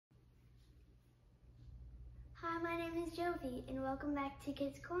my name is Jovi, and welcome back to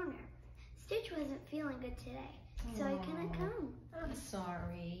Kidz Korner. Stitch wasn't feeling good today, so I couldn't come. I'm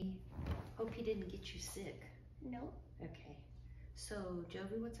sorry. Hope he didn't get you sick. Nope. Okay. So,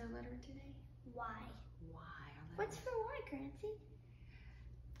 Jovi, what's our letter today? Why? Why? What's for why, Grancy?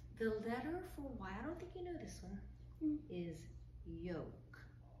 The letter for why, I don't think you know this one, is Yoke.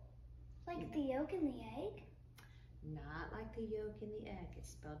 Like the yolk in the egg? Not like the yolk in the egg.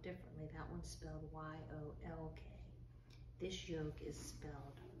 It's spelled differently. That one's spelled Y-O-L-K. This yolk is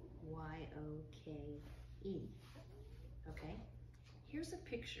spelled Y-O-K-E. Okay? Here's a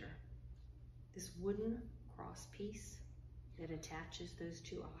picture. This wooden cross piece that attaches those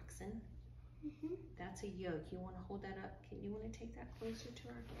two oxen. That's a yoke. You want to hold that up? You want to take that closer to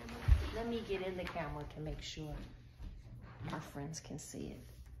our camera? Let me get in the camera to make sure our friends can see it.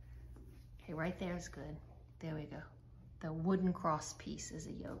 Okay, right there is good. There we go. The wooden cross piece is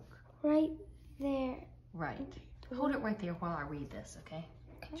a yoke. Right there. Right. Hold it right there while I read this, okay?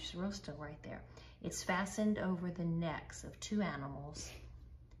 Just real still right there. It's fastened over the necks of two animals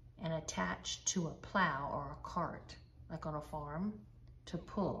and attached to a plow or a cart, like on a farm, to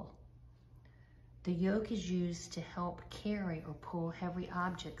pull. The yoke is used to help carry or pull heavy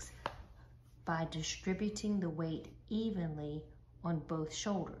objects by distributing the weight evenly on both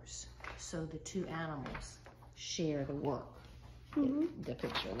shoulders, so the two animals share the work. The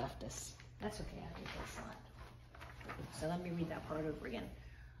picture left us. That's okay, I think that's not. So let me read that part over again.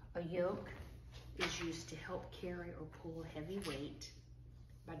 A yoke is used to help carry or pull heavy weight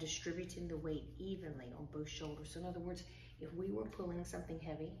by distributing the weight evenly on both shoulders. So in other words, if we were pulling something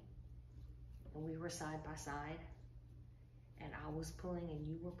heavy and we were side by side and I was pulling and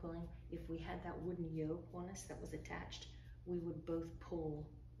you were pulling, if we had that wooden yoke on us that was attached, we would both pull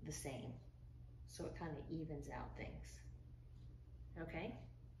the same. So it kind of evens out things. Okay?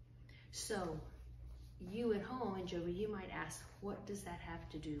 So you at home, and Joey, you might ask, what does that have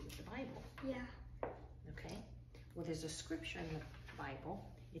to do with the Bible? Yeah. Okay? Well, there's a scripture in the Bible.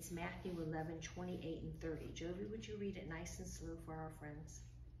 It's Matthew 11:28 and 30. Jovi, would you read it nice and slow for our friends?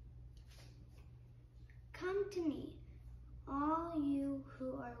 Come to me, all you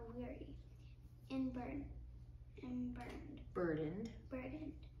who are weary and burdened,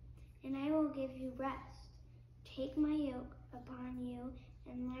 and I will give you rest. Take my yoke upon you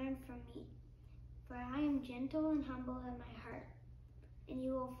and learn from me, for I am gentle and humble in my heart, and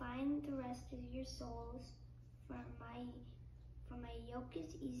you will find the rest of your souls, for my yoke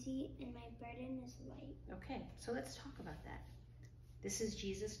is easy and my burden is light. Okay, so let's talk about that. This is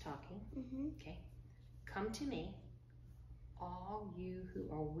Jesus talking. Okay. Come to me, all you who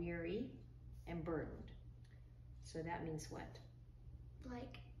are weary and burdened. So that means what?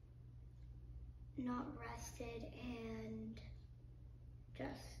 Like not rested and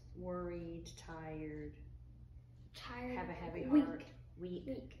just worried, tired, have a heavy weak. heart,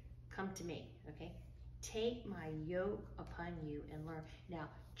 weak. Come to me, okay? Take my yoke upon you and learn. Now,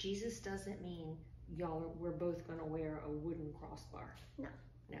 Jesus doesn't mean we're both going to wear a wooden crossbar. No.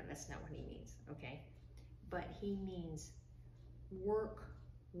 No, that's not what he means, okay? But he means work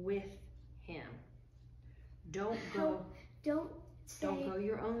with him. Don't go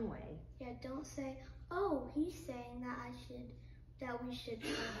your own way. Yeah, don't say, oh, he's saying that we should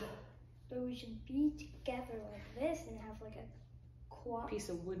be together like this and have like a piece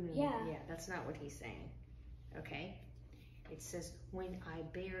of wooden. Yeah, that's not what he's saying. Okay? It says, when I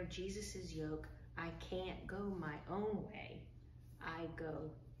bear Jesus's yoke, I can't go my own way. I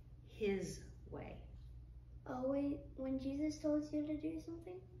go his way. Oh, wait, when Jesus told you to do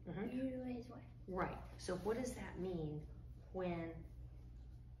something, you do it his way. Right. So what does that mean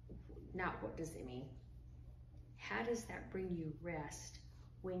not what does it mean? How does that bring you rest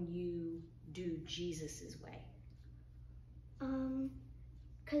when you do Jesus's way?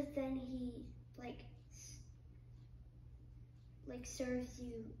 'Cause then he like serves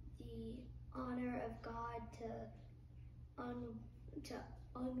you the honor of God to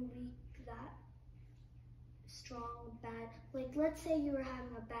unweak that strong bad. Like, let's say you were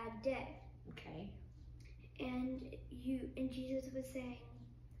having a bad day. Okay. And Jesus was saying,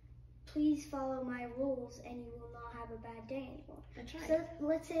 please follow my rules and you will not have a bad day anymore. That's right. So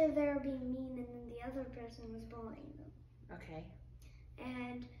let's say they were being mean and then the other person was bullying them. Okay.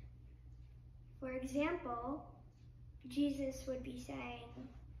 And for example, Jesus would be saying,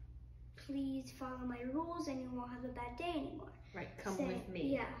 please follow my rules and you won't have a bad day anymore. Right, come with me.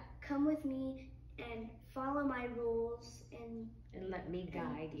 Yeah, come with me and follow my rules and let me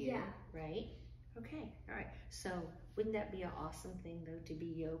guide you. Yeah. Right? Okay, all right. So wouldn't that be an awesome thing though, to be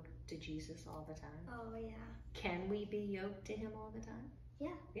yoked to Jesus all the time? Oh yeah. Can we be yoked to him all the time?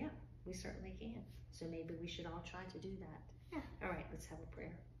 Yeah. Yeah, We certainly can. So maybe we should all try to do that. Yeah. All right, let's have a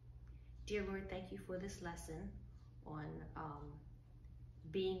prayer. Dear Lord, thank you for this lesson on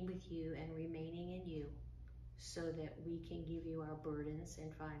being with you and remaining in you so that we can give you our burdens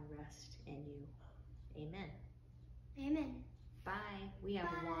and find rest in you. Amen. Amen. Bye. We have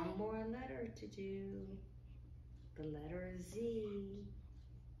one more letter to do. The letter Z.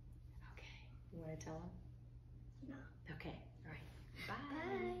 Okay. You want to tell them? No. Okay. All right. Bye.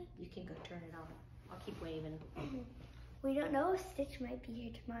 Bye. You can go turn it off. I'll keep waving. We don't know if Stitch might be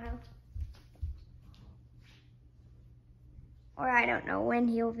here tomorrow. Or I don't know when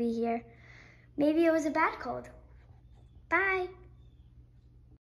he'll be here. Maybe it was a bad cold. Bye.